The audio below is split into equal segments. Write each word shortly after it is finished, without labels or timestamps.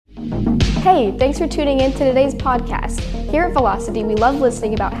Hey, thanks for tuning in to today's podcast. Here at Velocity, we love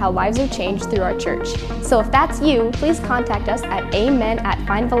listening about how lives are changed through our church. So if that's you, please contact us at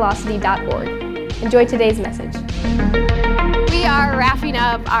amen@findvelocity.org. Enjoy today's message. We are wrapping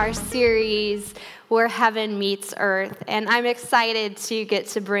up our series, Where Heaven Meets Earth, and I'm excited to get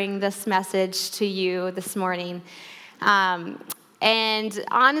to bring this message to you this morning. And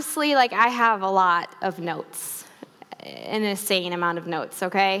honestly, I have a lot of notes. An insane amount of notes,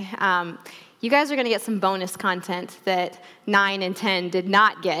 okay? You guys are going to get some bonus content that 9 and 10 did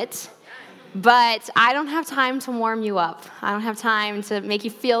not get, but I don't have time to warm you up. I don't have time to make you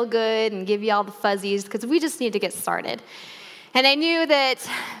feel good and give you all the fuzzies, because we just need to get started. And I knew that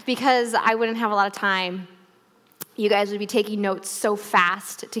because I wouldn't have a lot of time, you guys would be taking notes so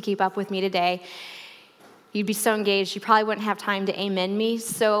fast to keep up with me today. You'd be so engaged, you probably wouldn't have time to amen me,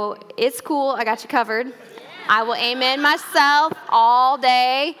 so it's cool, I got you covered. I will amen myself all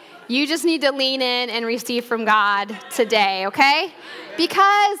day. You just need to lean in and receive from God today, okay?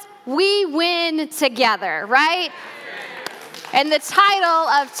 Because we win together, right? And the title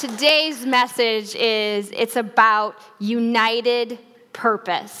of today's message is, it's about united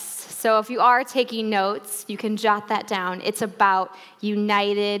purpose. So if you are taking notes, you can jot that down. It's about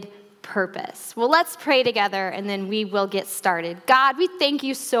united purpose. Well, let's pray together and then we will get started. God, we thank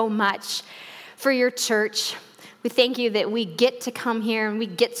you so much for your church. We thank you that we get to come here and we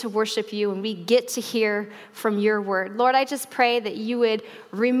get to worship you and we get to hear from your word. Lord, I just pray that you would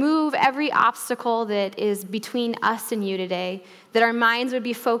remove every obstacle that is between us and you today, that our minds would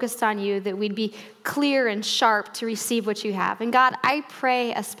be focused on you, that we'd be clear and sharp to receive what you have. And God, I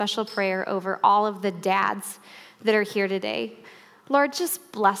pray a special prayer over all of the dads that are here today. Lord,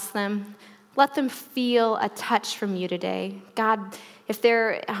 just bless them. Let them feel a touch from you today. God, if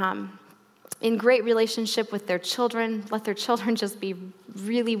they're in great relationship with their children, let their children just be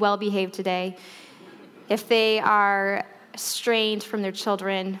really well behaved today. If they are estranged from their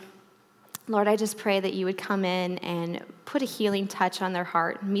children, Lord, I just pray that you would come in and put a healing touch on their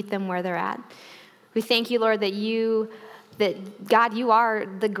heart, meet them where they're at. We thank you, Lord, that God, you are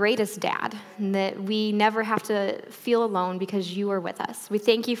the greatest dad, and that we never have to feel alone because you are with us. We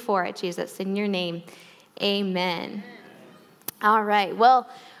thank you for it, Jesus. In your name, amen. All right, well,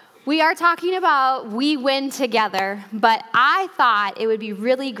 we are talking about we win together, but I thought it would be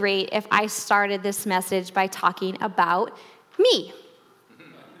really great if I started this message by talking about me.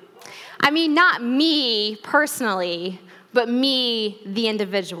 I mean, not me personally, but me, the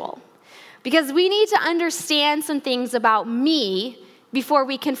individual. Because we need to understand some things about me before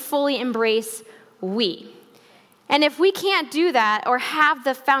we can fully embrace we. And if we can't do that or have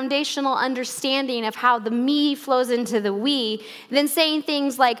the foundational understanding of how the me flows into the we, then saying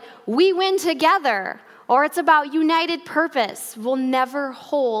things like, we win together, or it's about united purpose, will never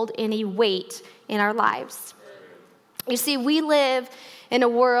hold any weight in our lives. You see, we live in a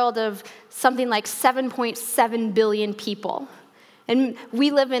world of something like 7.7 billion people. And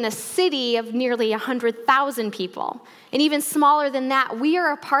we live in a city of nearly 100,000 people. And even smaller than that, we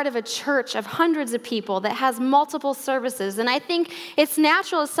are a part of a church of hundreds of people that has multiple services. And I think it's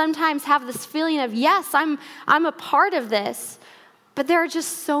natural to sometimes have this feeling of, yes, I'm a part of this, but there are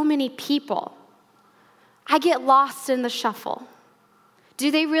just so many people. I get lost in the shuffle.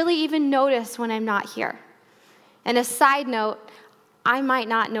 Do they really even notice when I'm not here? And a side note, I might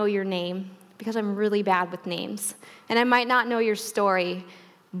not know your name because I'm really bad with names. And I might not know your story,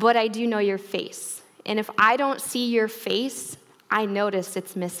 but I do know your face. And if I don't see your face, I notice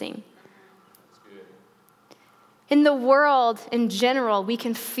it's missing. In the world, in general, we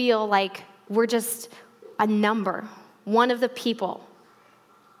can feel like we're just a number, one of the people.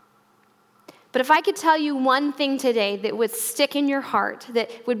 But if I could tell you one thing today that would stick in your heart, that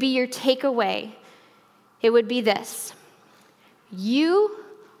would be your takeaway, it would be this. You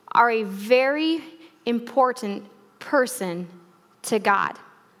are a very important person to God.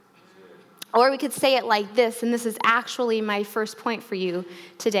 Or we could say it like this, and this is actually my first point for you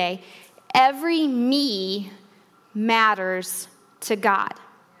today. Every me matters to God.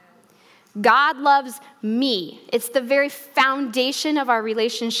 God loves me. It's the very foundation of our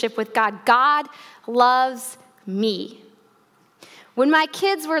relationship with God. God loves me. When my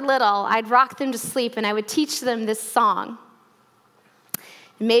kids were little, I'd rock them to sleep and I would teach them this song.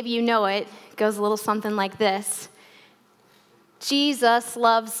 Maybe you know it. It goes a little something like this. Jesus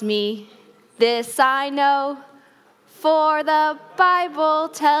loves me, this I know, for the Bible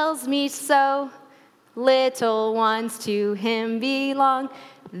tells me so. Little ones to him belong.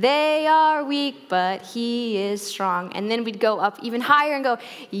 They are weak, but he is strong. And then we'd go up even higher and go,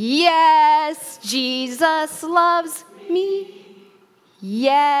 yes, Jesus loves me.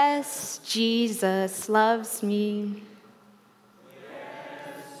 Yes, Jesus loves me.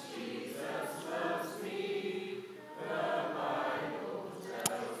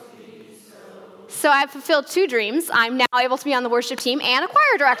 So I've fulfilled 2 dreams. I'm now able to be on the worship team and a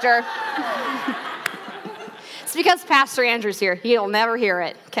choir director. It's because Pastor Andrew's here. He'll never hear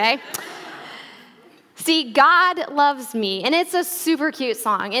it, okay? See, God loves me, and it's a super cute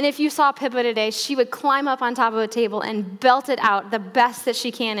song. And if you saw Pippa today, she would climb up on top of a table and belt it out the best that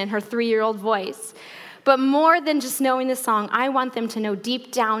she can in her 3-year-old voice. But more than just knowing the song, I want them to know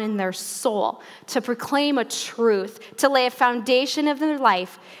deep down in their soul, to proclaim a truth, to lay a foundation of their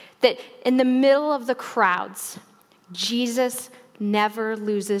life, that in the middle of the crowds, Jesus never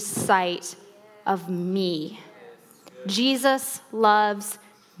loses sight of me. Jesus loves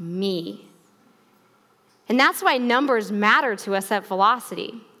me. And that's why numbers matter to us at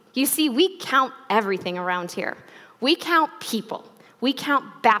Velocity. You see, we count everything around here. We count people. We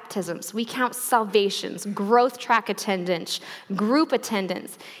count baptisms. We count salvations, growth track attendance, group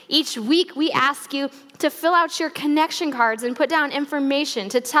attendance. Each week, we ask you to fill out your connection cards and put down information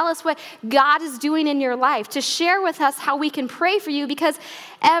to tell us what God is doing in your life, to share with us how we can pray for you, because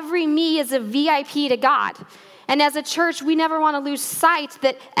every me is a VIP to God. And as a church, we never want to lose sight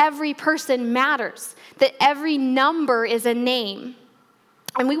that every person matters, that every number is a name.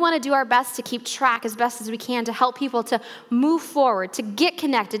 And we want to do our best to keep track as best as we can to help people to move forward, to get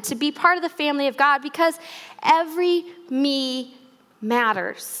connected, to be part of the family of God, because every me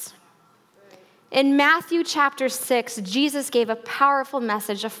matters. In Matthew chapter 6, Jesus gave a powerful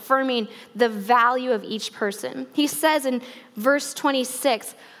message affirming the value of each person. He says in verse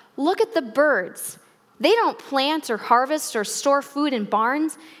 26, "Look at the birds. They don't plant or harvest or store food in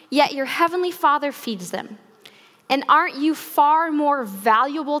barns, yet your heavenly Father feeds them. And aren't you far more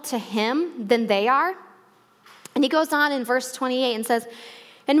valuable to him than they are?" And he goes on in verse 28 and says,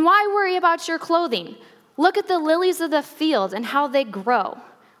 "And why worry about your clothing? Look at the lilies of the field and how they grow.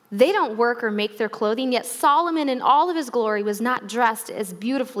 They don't work or make their clothing, yet Solomon in all of his glory was not dressed as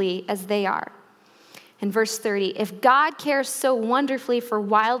beautifully as they are." In verse 30, "If God cares so wonderfully for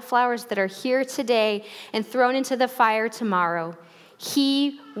wildflowers that are here today and thrown into the fire tomorrow,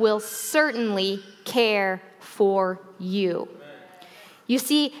 he will certainly care for you." You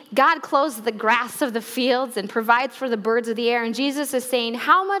see, God clothes the grass of the fields and provides for the birds of the air. And Jesus is saying,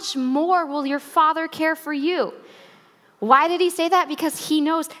 how much more will your Father care for you? Why did he say that? Because he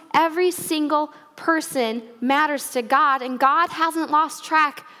knows every single person matters to God, and God hasn't lost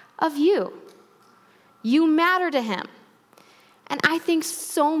track of you. You matter to him. And I think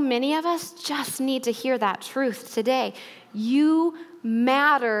so many of us just need to hear that truth today. You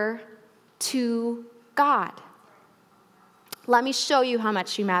matter to God. Let me show you how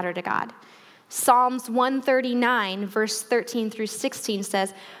much you matter to God. Psalms 139, verse 13 through 16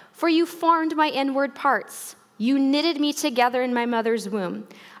 says, "For you formed my inward parts. You knitted me together in my mother's womb.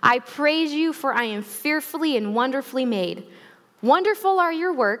 I praise you, for I am fearfully and wonderfully made. Wonderful are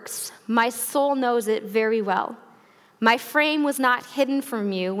your works. My soul knows it very well. My frame was not hidden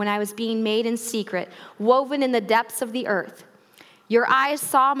from you when I was being made in secret, woven in the depths of the earth. Your eyes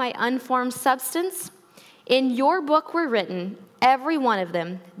saw my unformed substance. In your book were written, every one of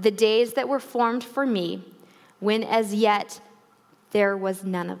them, the days that were formed for me, when as yet there was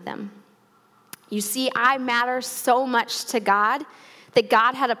none of them." You see, I matter so much to God that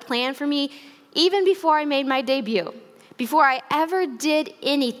God had a plan for me even before I made my debut. Before I ever did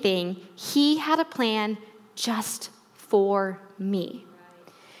anything, he had a plan just for me.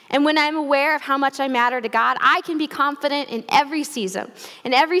 And when I'm aware of how much I matter to God, I can be confident in every season,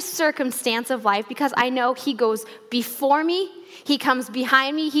 in every circumstance of life, because I know he goes before me, he comes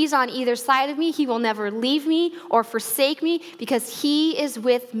behind me, he's on either side of me, he will never leave me or forsake me, because he is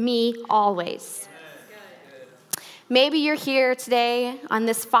with me always. Maybe you're here today on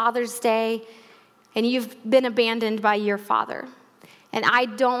this Father's Day, and you've been abandoned by your father. And I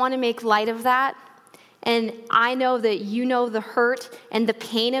don't want to make light of that. And I know that you know the hurt and the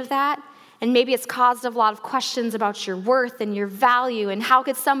pain of that. And maybe it's caused a lot of questions about your worth and your value. And how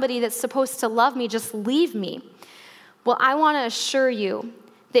could somebody that's supposed to love me just leave me? Well, I want to assure you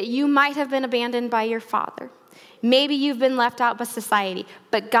that you might have been abandoned by your father. Maybe you've been left out by society.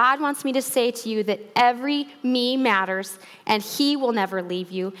 But God wants me to say to you that every me matters, and he will never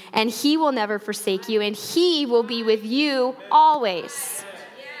leave you, and he will never forsake you, and he will be with you always.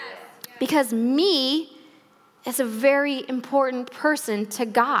 Because me is a very important person to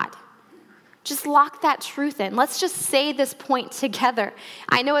God. Just lock that truth in. Let's just say this point together.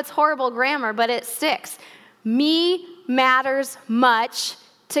 I know it's horrible grammar, but it sticks. Me matters much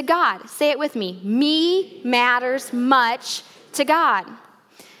to God. Say it with me. Me matters much to God.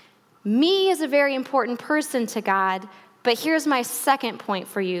 Me is a very important person to God, but here's my second point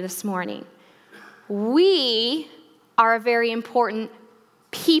for you this morning. We are a very important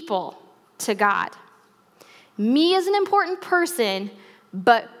people to God. Me is an important person,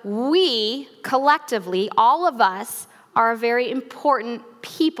 but we collectively, all of us, are a very important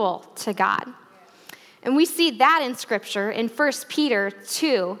people to God. And we see that in Scripture in 1 Peter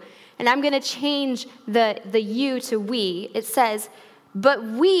 2, and I'm going to change the you to we. It says, but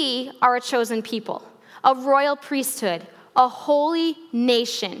we are a chosen people, a royal priesthood, a holy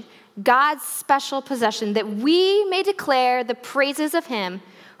nation, God's special possession, that we may declare the praises of him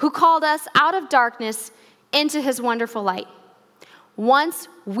who called us out of darkness into his wonderful light. Once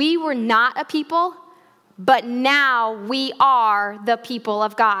we were not a people, but now we are the people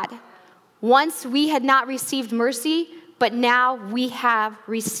of God. Once we had not received mercy, but now we have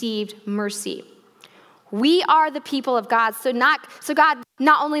received mercy. We are the people of God. So God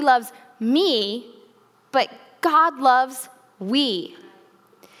not only loves me, but God loves we.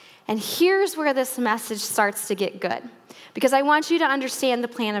 And here's where this message starts to get good, because I want you to understand the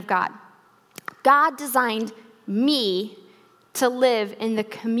plan of God. God designed me to live in the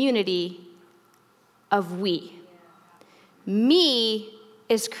community of we. Me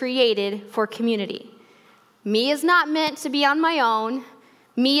is created for community. Me is not meant to be on my own.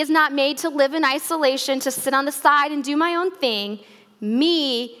 Me is not made to live in isolation, to sit on the side and do my own thing.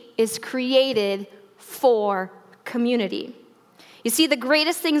 Me is created for community. You see, the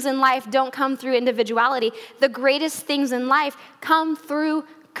greatest things in life don't come through individuality. The greatest things in life come through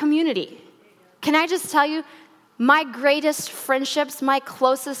community. Can I just tell you, my greatest friendships, my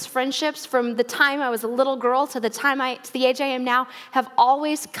closest friendships from the time I was a little girl to the age I am now have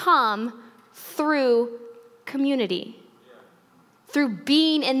always come through community, through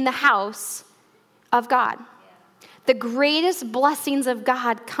being in the house of God. The greatest blessings of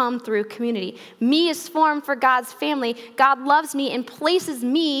God come through community. Me is formed for God's family. God loves me and places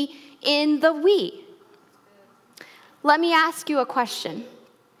me in the we. Let me ask you a question.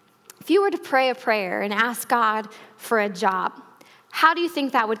 If you were to pray a prayer and ask God for a job, how do you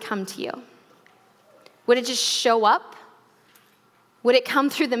think that would come to you? Would it just show up? Would it come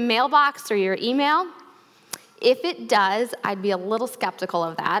through the mailbox or your email? If it does, I'd be a little skeptical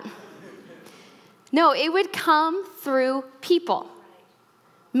of that. No, it would come through people.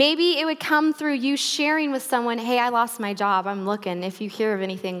 Maybe it would come through you sharing with someone, hey, I lost my job, I'm looking. If you hear of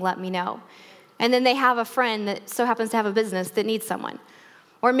anything, let me know. And then they have a friend that so happens to have a business that needs someone.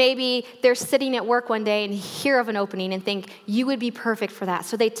 Or maybe they're sitting at work one day and hear of an opening and think, you would be perfect for that,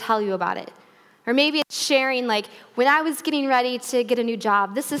 so they tell you about it. Or maybe it's sharing, like, when I was getting ready to get a new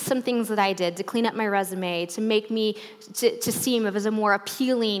job, this is some things that I did to clean up my resume, to make me, to seem as a more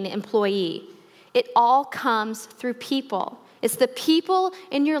appealing employee. It all comes through people. It's the people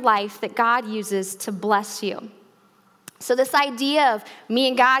in your life that God uses to bless you. So this idea of me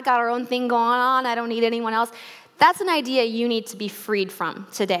and God got our own thing going on, I don't need anyone else, that's an idea you need to be freed from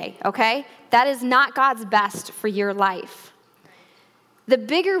today, okay? That is not God's best for your life. The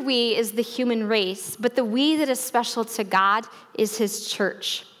bigger we is the human race, but the we that is special to God is his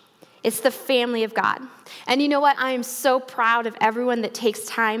church. It's the family of God. And you know what? I am so proud of everyone that takes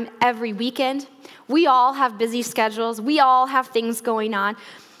time every weekend. We all have busy schedules. We all have things going on.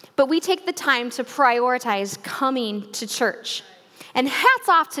 But we take the time to prioritize coming to church. And hats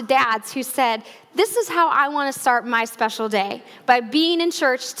off to dads who said, this is how I want to start my special day, by being in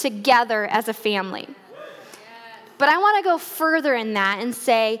church together as a family. But I want to go further in that and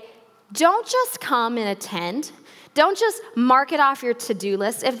say, don't just come and attend. Don't just mark it off your to-do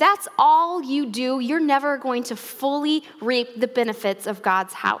list. If that's all you do, you're never going to fully reap the benefits of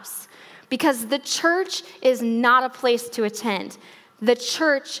God's house. Because the church is not a place to attend. The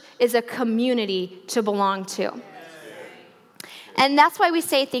church is a community to belong to. And that's why we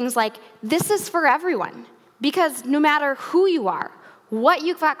say things like, this is for everyone. Because no matter who you are, what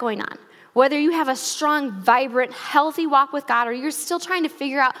you've got going on, whether you have a strong, vibrant, healthy walk with God, or you're still trying to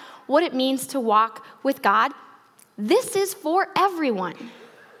figure out what it means to walk with God, this is for everyone.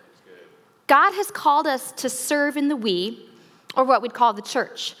 God has called us to serve in the we, or what we'd call the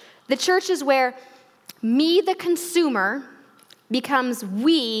church. The church is where me, the consumer, becomes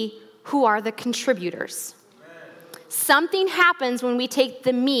we who are the contributors. Something happens when we take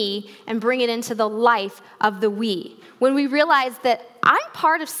the me and bring it into the life of the we. When we realize that I'm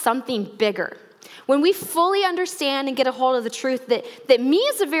part of something bigger. When we fully understand and get a hold of the truth that me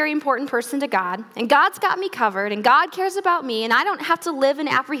is a very important person to God, and God's got me covered, and God cares about me, and I don't have to live in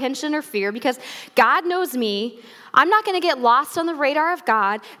apprehension or fear because God knows me. I'm not going to get lost on the radar of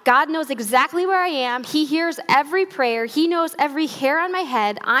God. God knows exactly where I am. He hears every prayer. He knows every hair on my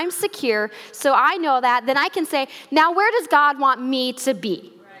head. I'm secure, so I know that. Then I can say, now where does God want me to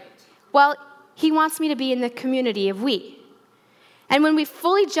be? Right. Well, he wants me to be in the community of we. And when we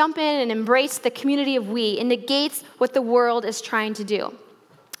fully jump in and embrace the community of we, it negates what the world is trying to do.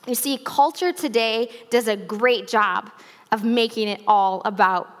 You see, culture today does a great job of making it all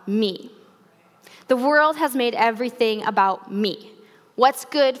about me. The world has made everything about me. What's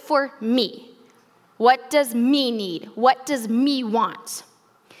good for me? What does me need? What does me want?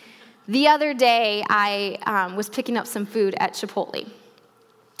 The other day, I was picking up some food at Chipotle.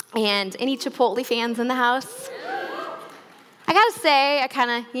 And any Chipotle fans in the house? I gotta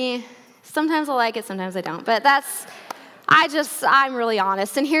say, sometimes I like it, sometimes I don't. But I'm really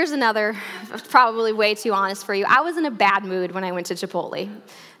honest. And here's another, probably way too honest for you. I was in a bad mood when I went to Chipotle,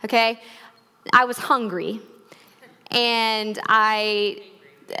 okay? I was hungry, and yeah,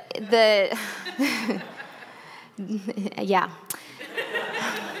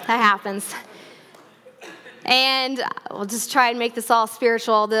 that happens. And we'll just try and make this all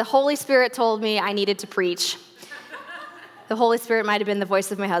spiritual. The Holy Spirit told me I needed to preach. The Holy Spirit might have been the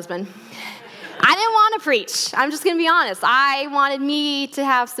voice of my husband. I didn't want to preach. I'm just going to be honest. I wanted me to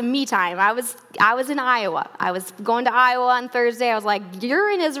have some me time. I was in Iowa. I was going to Iowa on Thursday. I was like, you're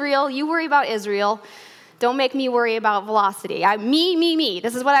in Israel. You worry about Israel. Don't make me worry about Velocity. Me.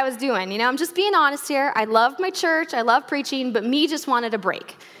 This is what I was doing. I'm just being honest here. I love my church. I love preaching, but me just wanted a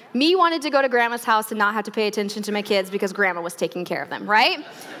break. Me wanted to go to Grandma's house and not have to pay attention to my kids because Grandma was taking care of them, right?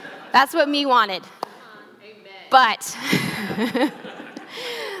 That's what me wanted. But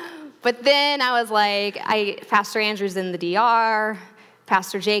then I was like, Pastor Andrew's in the DR.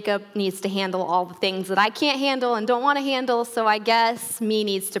 Pastor Jacob needs to handle all the things that I can't handle and don't want to handle, so I guess me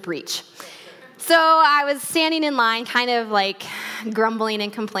needs to preach. So I was standing in line, kind of like grumbling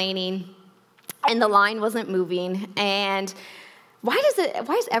and complaining, and the line wasn't moving. And why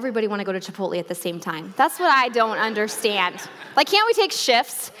does everybody want to go to Chipotle at the same time? That's what I don't understand. Like, can't we take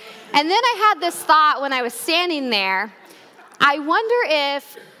shifts? And then I had this thought when I was standing there. I wonder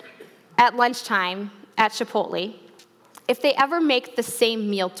if at lunchtime at Chipotle, if they ever make the same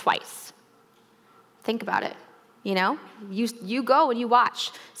meal twice. Think about it. You go and you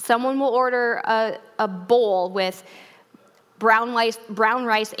watch. Someone will order a bowl with brown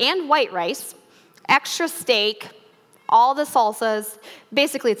rice and white rice, extra steak, all the salsas.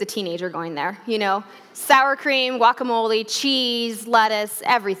 Basically, it's a teenager going there, Sour cream, guacamole, cheese, lettuce,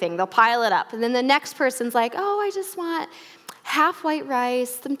 everything. They'll pile it up. And then the next person's like, oh, I just want half white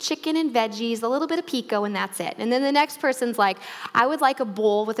rice, some chicken and veggies, a little bit of pico, and that's it. And then the next person's like, I would like a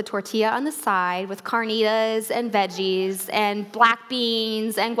bowl with a tortilla on the side with carnitas and veggies and black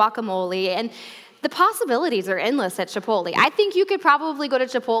beans and guacamole. And the possibilities are endless at Chipotle. I think you could probably go to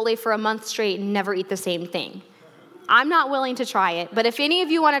Chipotle for a month straight and never eat the same thing. I'm not willing to try it, but if any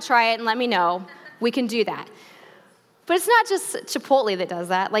of you want to try it and let me know, we can do that. But it's not just Chipotle that does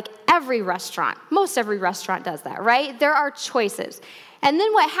that. Like most every restaurant does that, right? There are choices. And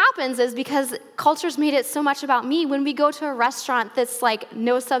then what happens is, because culture's made it so much about me, when we go to a restaurant that's like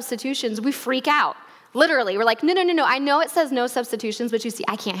no substitutions, we freak out. Literally, we're like, no. I know it says no substitutions, but you see,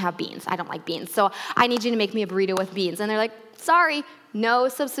 I can't have beans. I don't like beans. So I need you to make me a burrito with beans. And they're like, sorry, no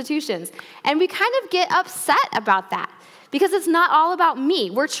substitutions. And we kind of get upset about that because it's not all about me.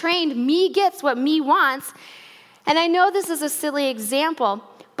 We're trained, me gets what me wants. And I know this is a silly example,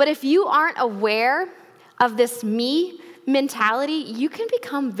 but if you aren't aware of this me mentality, you can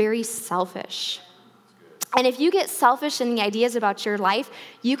become very selfish. And if you get selfish in the ideas about your life,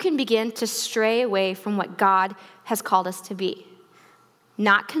 you can begin to stray away from what God has called us to be.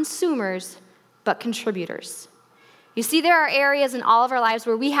 Not consumers, but contributors. You see, there are areas in all of our lives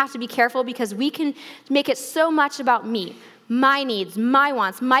where we have to be careful because we can make it so much about me, my needs, my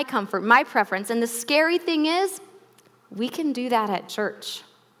wants, my comfort, my preference. And the scary thing is, we can do that at church.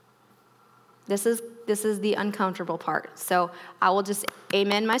 This is the uncomfortable part. So I will just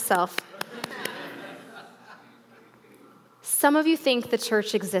amen myself. Some of you think the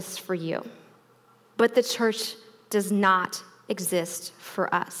church exists for you, but the church does not exist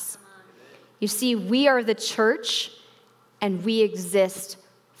for us. You see, we are the church, and we exist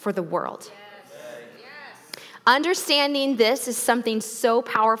for the world. Understanding this is something so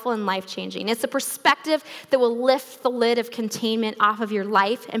powerful and life-changing. It's a perspective that will lift the lid of containment off of your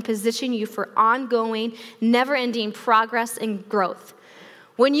life and position you for ongoing, never-ending progress and growth.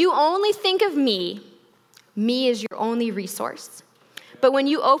 When you only think of me is your only resource. But when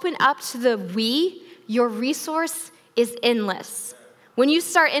you open up to the we, your resource is endless. When you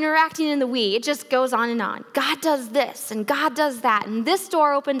start interacting in the we, it just goes on and on. God does this, and God does that, and this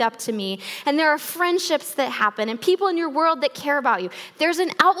door opened up to me, and there are friendships that happen, and people in your world that care about you. There's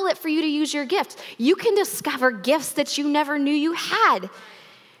an outlet for you to use your gifts. You can discover gifts that you never knew you had.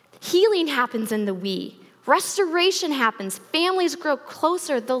 Healing happens in the we. Restoration happens. Families grow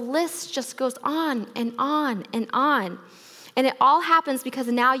closer. The list just goes on and on and on. And it all happens because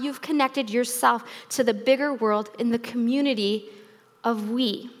now you've connected yourself to the bigger world in the community of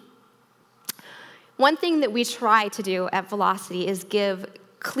we. One thing that we try to do at Velocity is give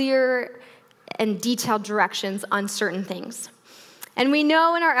clear and detailed directions on certain things. And we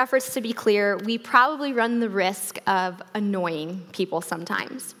know in our efforts to be clear, we probably run the risk of annoying people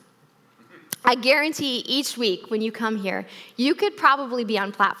sometimes. I guarantee each week when you come here, you could probably be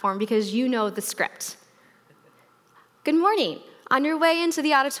on platform because you know the script. Good morning. On your way into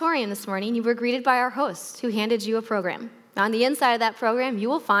the auditorium this morning, you were greeted by our host who handed you a program. On the inside of that program, you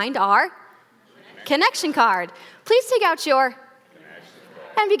will find our connection card. Please take out your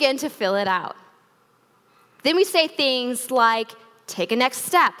and begin to fill it out. Then we say things like, take a next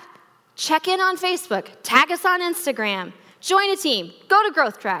step, check in on Facebook, tag us on Instagram, join a team, go to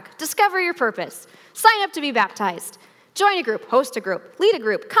Growth Track, discover your purpose, sign up to be baptized, join a group, host a group, lead a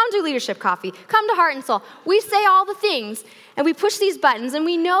group, come to Leadership Coffee, come to Heart and Soul. We say all the things, and we push these buttons, and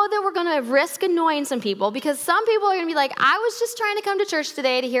we know that we're going to risk annoying some people because some people are going to be like, I was just trying to come to church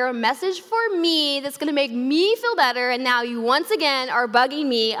today to hear a message for me that's going to make me feel better, and now you once again are bugging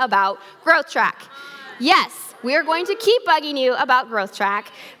me about Growth Track. Yes, we are going to keep bugging you about Growth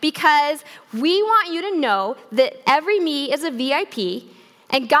Track because we want you to know that every me is a VIP.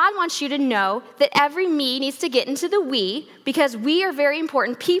 And God wants you to know that every me needs to get into the we because we are very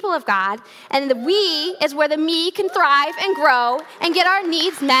important people of God. And the we is where the me can thrive and grow and get our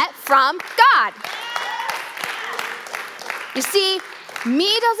needs met from God. You see,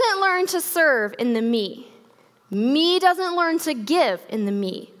 me doesn't learn to serve in the me. Me doesn't learn to give in the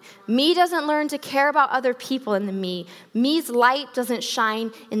me. Me doesn't learn to care about other people in the me. Me's light doesn't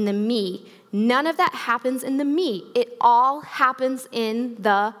shine in the me. None of that happens in the me. It all happens in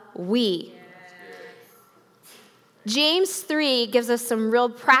the we. James 3 gives us some real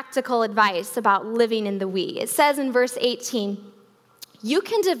practical advice about living in the we. It says in verse 18, you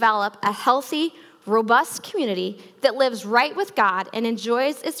can develop a healthy, robust community that lives right with God and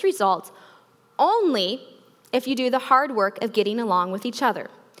enjoys its results only if you do the hard work of getting along with each other,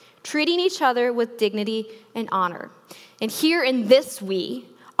 treating each other with dignity and honor. And here in this we,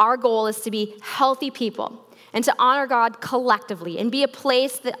 our goal is to be healthy people and to honor God collectively and be a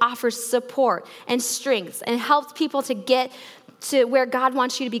place that offers support and strength and helps people to get to where God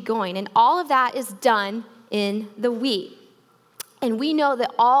wants you to be going. And all of that is done in the we. And we know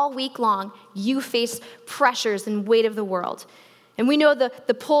that all week long, you face pressures and weight of the world. And we know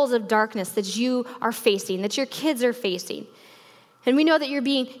the pulls of darkness that you are facing, that your kids are facing. And we know that you're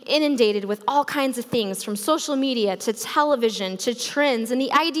being inundated with all kinds of things, from social media to television to trends. And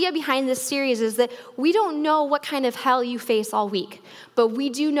the idea behind this series is that we don't know what kind of hell you face all week, but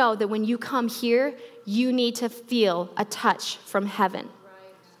we do know that when you come here, you need to feel a touch from heaven.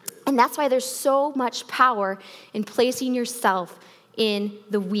 And that's why there's so much power in placing yourself in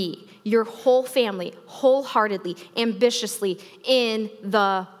the we, your whole family, wholeheartedly, ambitiously in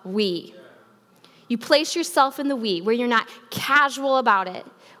the we. You place yourself in the we, where you're not casual about it.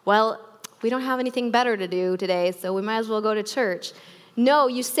 Well, we don't have anything better to do today, so we might as well go to church. No,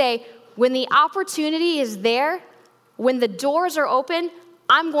 you say, when the opportunity is there, when the doors are open,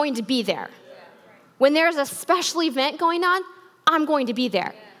 I'm going to be there. When there's a special event going on, I'm going to be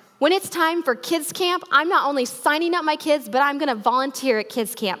there. When it's time for kids camp, I'm not only signing up my kids, but I'm going to volunteer at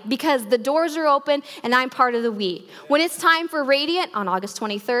kids camp because the doors are open and I'm part of the we. When it's time for Radiant on August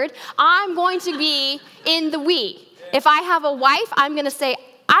 23rd, I'm going to be in the we. If I have a wife, I'm going to say,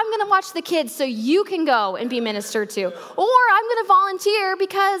 I'm going to watch the kids so you can go and be ministered to. Or I'm going to volunteer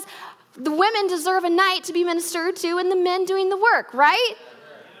because the women deserve a night to be ministered to and the men doing the work, right?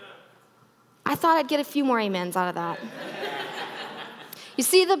 I thought I'd get a few more amens out of that. You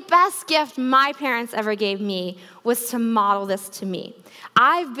see, the best gift my parents ever gave me was to model this to me.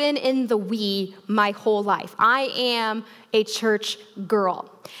 I've been in the we my whole life. I am a church girl.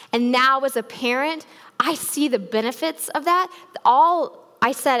 And now as a parent, I see the benefits of that.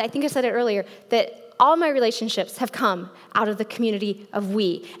 I think I said it earlier, that all my relationships have come out of the community of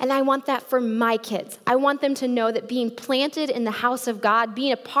we. And I want that for my kids. I want them to know that being planted in the house of God,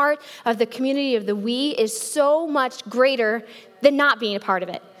 being a part of the community of the we is so much greater than not being a part of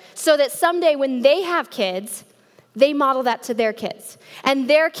it. So that someday when they have kids, they model that to their kids. And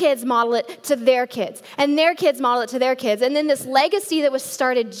their kids model it to their kids. And their kids model it to their kids. And then this legacy that was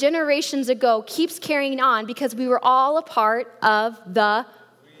started generations ago keeps carrying on because we were all a part of the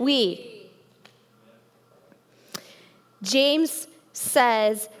we. James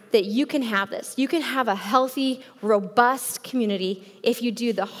says that you can have this. You can have a healthy, robust community if you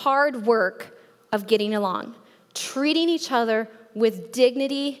do the hard work of getting along, treating each other with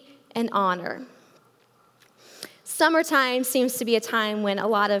dignity and honor. Summertime seems to be a time when a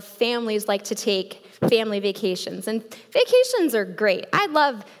lot of families like to take family vacations. And vacations are great. I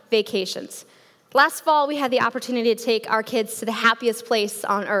love vacations. Last fall, we had the opportunity to take our kids to the happiest place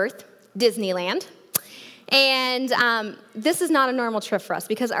on earth, Disneyland. And this is not a normal trip for us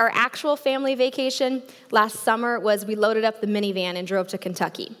because our actual family vacation last summer was we loaded up the minivan and drove to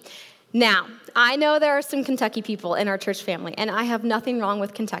Kentucky. Now, I know there are some Kentucky people in our church family, and I have nothing wrong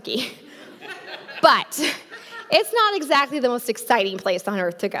with Kentucky. But it's not exactly the most exciting place on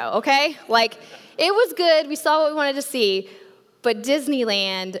earth to go, okay? Like, it was good. We saw what we wanted to see. But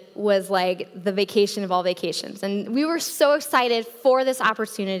Disneyland was like the vacation of all vacations. And we were so excited for this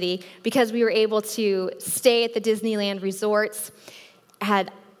opportunity because we were able to stay at the Disneyland resorts,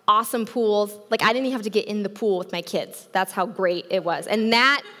 had awesome pools. Like, I didn't even have to get in the pool with my kids. That's how great it was. And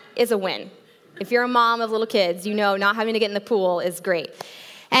that is a win. If you're a mom of little kids, you know not having to get in the pool is great.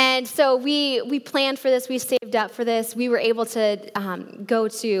 And so we planned for this. We saved up for this. We were able to go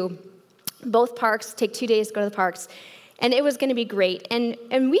to both parks, take 2 days to go to the parks. And it was going to be great. And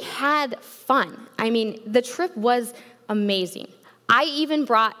we had fun. I mean, the trip was amazing. I even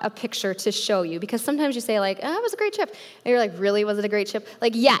brought a picture to show you because sometimes you say like, oh, it was a great trip. And you're like, really, was it a great trip?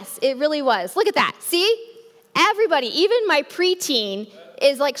 Like, yes, it really was. Look at that. See? Everybody, even my preteen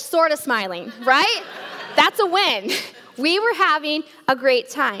is like sort of smiling, right? That's a win. We were having a great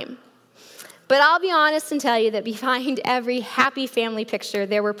time. But I'll be honest and tell you that behind every happy family picture,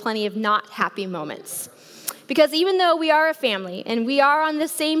 there were plenty of not happy moments. Because even though we are a family and we are on the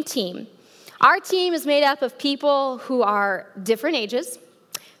same team, our team is made up of people who are different ages,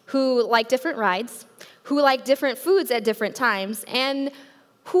 who like different rides, who like different foods at different times, and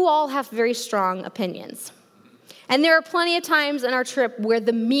who all have very strong opinions. And there are plenty of times in our trip where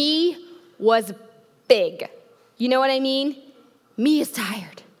the me was big. You know what I mean? Me is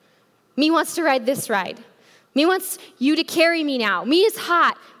tired. Me wants to ride this ride. Me wants you to carry me now. Me is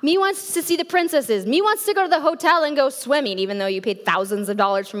hot. Me wants to see the princesses. Me wants to go to the hotel and go swimming, even though you paid thousands of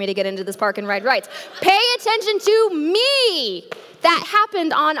dollars for me to get into this park and ride rides. Pay attention to me. That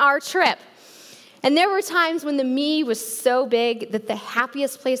happened on our trip. And there were times when the me was so big that the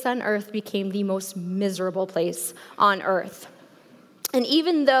happiest place on earth became the most miserable place on earth. And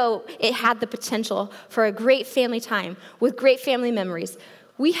even though it had the potential for a great family time with great family memories,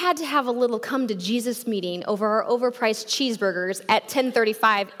 we had to have a little come to Jesus meeting over our overpriced cheeseburgers at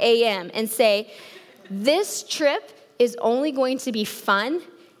 10:35 a.m. and say, this trip is only going to be fun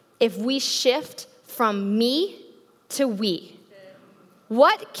if we shift from me to we.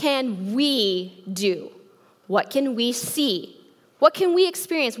 What can we do? What can we see? What can we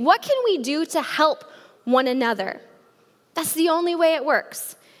experience? What can we do to help one another? That's the only way it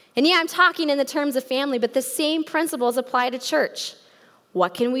works. And yeah, I'm talking in the terms of family, but the same principles apply to church.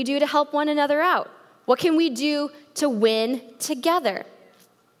 What can we do to help one another out? What can we do to win together?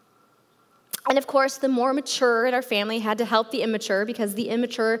 And of course, the more mature in our family had to help the immature because the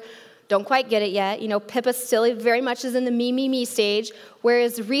immature don't quite get it yet. You know, Pippa still very much is in the me stage,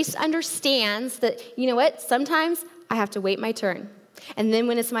 whereas Reese understands that, you know what, sometimes I have to wait my turn. And then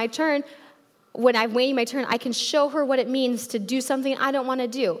when it's my turn, when I'm waiting my turn, I can show her what it means to do something I don't want to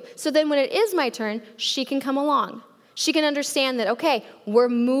do. So then when it is my turn, she can come along. She can understand that, okay, we're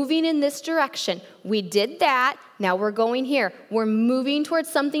moving in this direction. We did that. Now we're going here. We're moving towards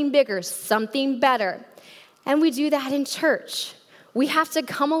something bigger, something better. And we do that in church. We have to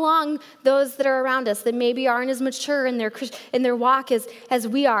come along those that are around us that maybe aren't as mature in their walk as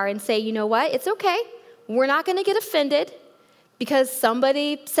we are and say, you know what, it's okay. We're not going to get offended because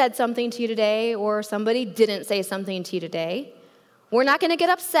somebody said something to you today or somebody didn't say something to you today. We're not going to get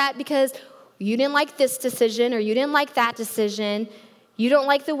upset because you didn't like this decision or you didn't like that decision. You don't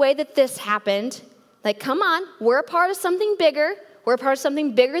like the way that this happened. Like, come on, we're a part of something bigger. We're a part of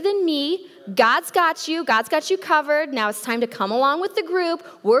something bigger than me. God's got you. God's got you covered. Now it's time to come along with the group.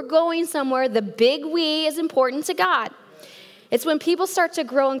 We're going somewhere. The big we is important to God. It's when people start to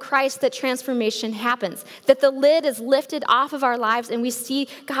grow in Christ that transformation happens, that the lid is lifted off of our lives and we see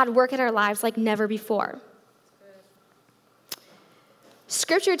God work in our lives like never before.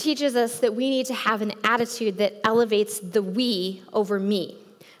 Scripture teaches us that we need to have an attitude that elevates the we over me.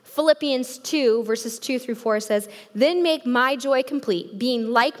 Philippians 2, verses 2 through 4 says, "Then make my joy complete, being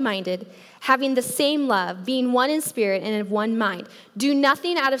like-minded, having the same love, being one in spirit and of one mind. Do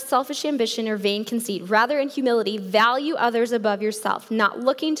nothing out of selfish ambition or vain conceit. Rather, in humility, value others above yourself, not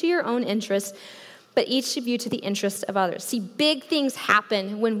looking to your own interest, but each of you to the interest of others." See, big things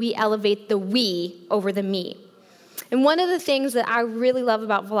happen when we elevate the we over the me. And one of the things that I really love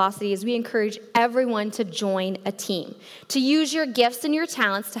about Velocity is we encourage everyone to join a team, to use your gifts and your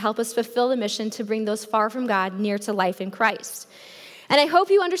talents to help us fulfill the mission to bring those far from God near to life in Christ. And I hope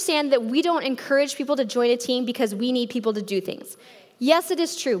you understand that we don't encourage people to join a team because we need people to do things. Yes, it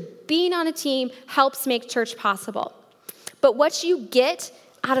is true. Being on a team helps make church possible. But what you get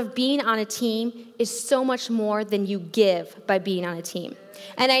out of being on a team is so much more than you give by being on a team.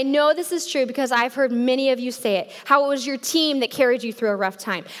 And I know this is true because I've heard many of you say it, how it was your team that carried you through a rough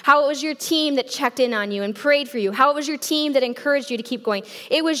time, how it was your team that checked in on you and prayed for you, how it was your team that encouraged you to keep going.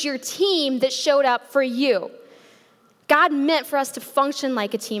 It was your team that showed up for you. God meant for us to function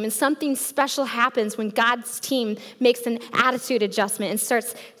like a team, and something special happens when God's team makes an attitude adjustment and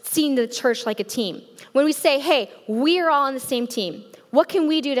starts seeing the church like a team. When we say, hey, we are all on the same team, what can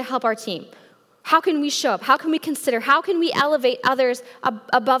we do to help our team? How can we show up? How can we consider? How can we elevate others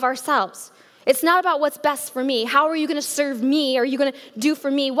above ourselves? It's not about what's best for me. How are you going to serve me? Are you going to do for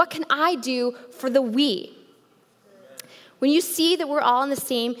me? What can I do for the we? When you see that we're all on the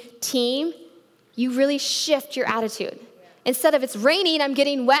same team, you really shift your attitude. Instead of it's raining, I'm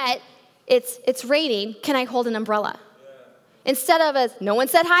getting wet, it's raining, can I hold an umbrella? Instead of no one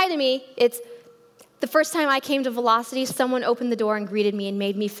said hi to me, it's the first time I came to Velocity, someone opened the door and greeted me and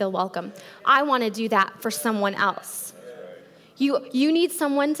made me feel welcome. I want to do that for someone else. You need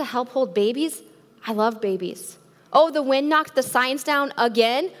someone to help hold babies? I love babies. Oh, the wind knocked the signs down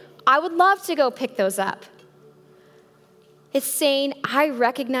again? I would love to go pick those up. It's saying, I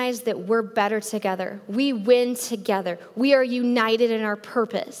recognize that we're better together. We win together. We are united in our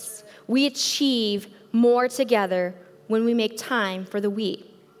purpose. We achieve more together when we make time for the we.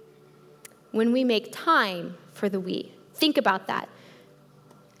 When we make time for the we. Think about that.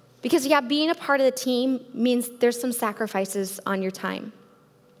 Because, being a part of the team means there's some sacrifices on your time.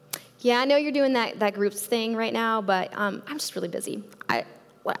 Yeah, I know you're doing that groups thing right now, but I'm just really busy.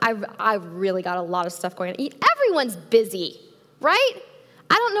 I've really got a lot of stuff going on. Everyone's busy, right?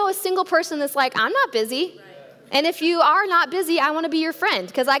 I don't know a single person that's like, I'm not busy. Right. And if you are not busy, I want to be your friend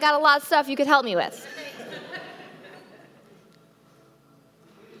because I got a lot of stuff you could help me with.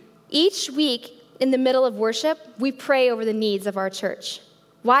 Each week in the middle of worship, we pray over the needs of our church.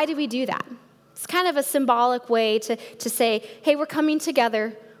 Why do we do that? It's kind of a symbolic way to say, hey, we're coming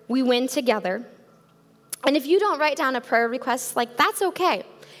together. We win together. And if you don't write down a prayer request, that's okay.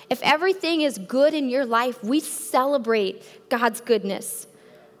 If everything is good in your life, we celebrate God's goodness.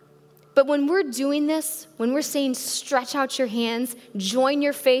 But when we're doing this, when we're saying stretch out your hands, join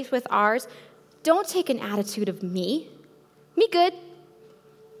your faith with ours, don't take an attitude of me. Me good.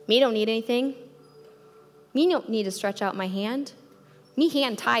 Me don't need anything. Me don't need to stretch out my hand. Me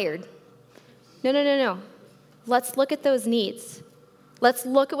hand tired. No. Let's look at those needs. Let's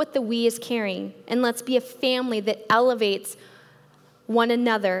look at what the we is carrying, and let's be a family that elevates one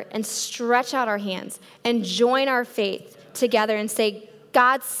another and stretch out our hands and join our faith together and say,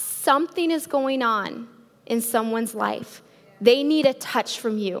 God, something is going on in someone's life. They need a touch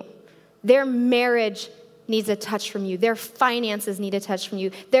from you. Their marriage needs a touch from you. Their finances need a touch from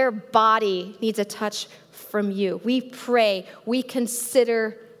you. Their body needs a touch from you. We pray. We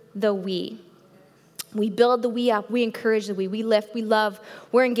consider the we. We build the we up. We encourage the we. We lift. We love.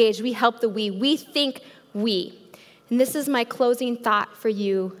 We're engaged. We help the we. We think we. And this is my closing thought for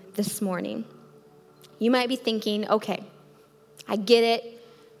you this morning. You might be thinking, okay, I get it.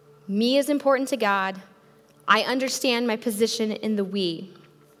 Me is important to God. I understand my position in the we.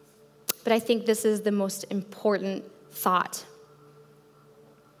 But I think this is the most important thought.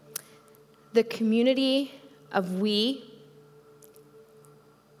 The community of we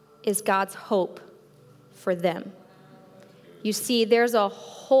is God's hope for them. You see, there's a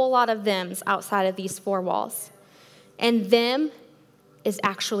whole lot of thems outside of these four walls. And them is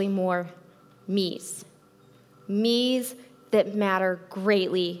actually more me's. Me's that matter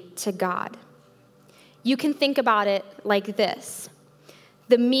greatly to God. You can think about it like this.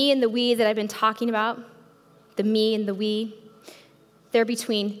 The me and the we that I've been talking about, the me and the we, they're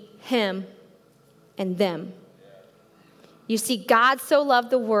between him and them. You see, God so loved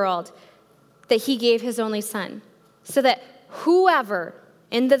the world that he gave his only son, so that whoever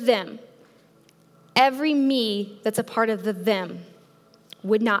in the them, every me that's a part of the them,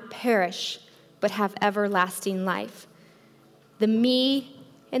 would not perish, but have everlasting life. The me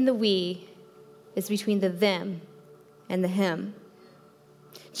and the we is between the them and the him.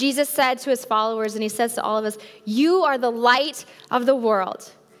 Jesus said to his followers, and he says to all of us, you are the light of the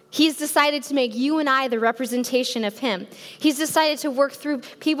world. He's decided to make you and I the representation of him. He's decided to work through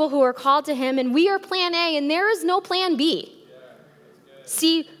people who are called to him, and we are plan A, and there is no plan B.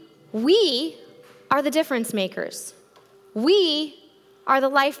 See, we are the difference makers. We are the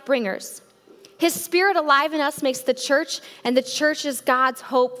life bringers. His Spirit alive in us makes the church, and the church is God's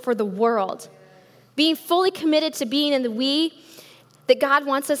hope for the world. Being fully committed to being in the we that God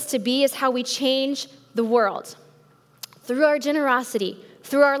wants us to be is how we change the world. Through our generosity,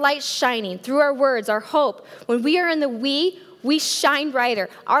 through our light shining, through our words, our hope. When we are in the we shine brighter.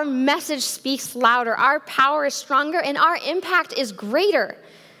 Our message speaks louder. Our power is stronger, and our impact is greater.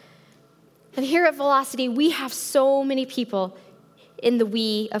 And here at Velocity, we have so many people in the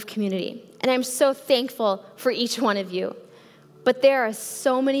we of community. And I'm so thankful for each one of you. But there are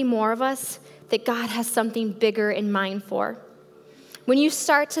so many more of us that God has something bigger in mind for. When you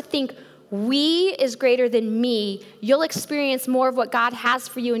start to think we is greater than me, you'll experience more of what God has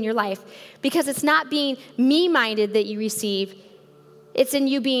for you in your life. Because it's not being me-minded that you receive. It's in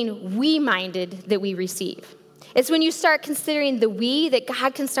you being we-minded that we receive. It's when you start considering the we that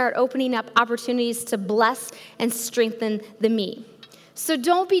God can start opening up opportunities to bless and strengthen the me. So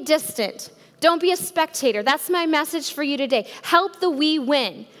don't be distant. Don't be a spectator. That's my message for you today. Help the we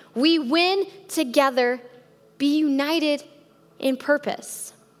win. We win together. Be united in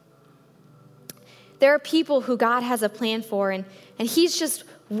purpose. There are people who God has a plan for, and he's just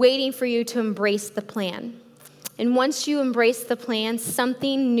waiting for you to embrace the plan. And once you embrace the plan,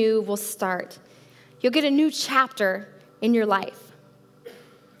 something new will start. You'll get a new chapter in your life.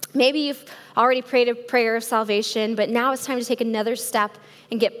 Maybe you've already prayed a prayer of salvation, but now it's time to take another step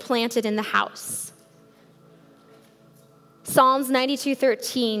and get planted in the house. Psalms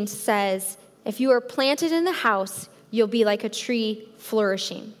 92:13 says, if you are planted in the house, you'll be like a tree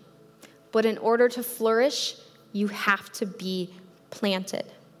flourishing. But in order to flourish, you have to be planted.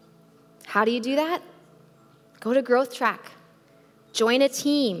 How do you do that? Go to Growth Track. Join a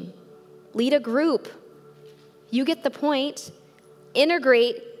team. Lead a group. You get the point.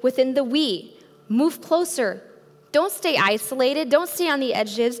 Integrate within the we. Move closer. Don't stay isolated. Don't stay on the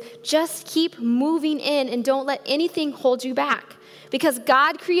edges. Just keep moving in and don't let anything hold you back. Because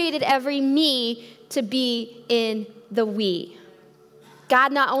God created every me to be in the we.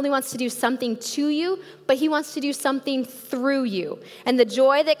 God not only wants to do something to you, but he wants to do something through you. And the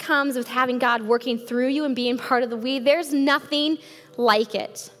joy that comes with having God working through you and being part of the we, there's nothing like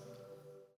it.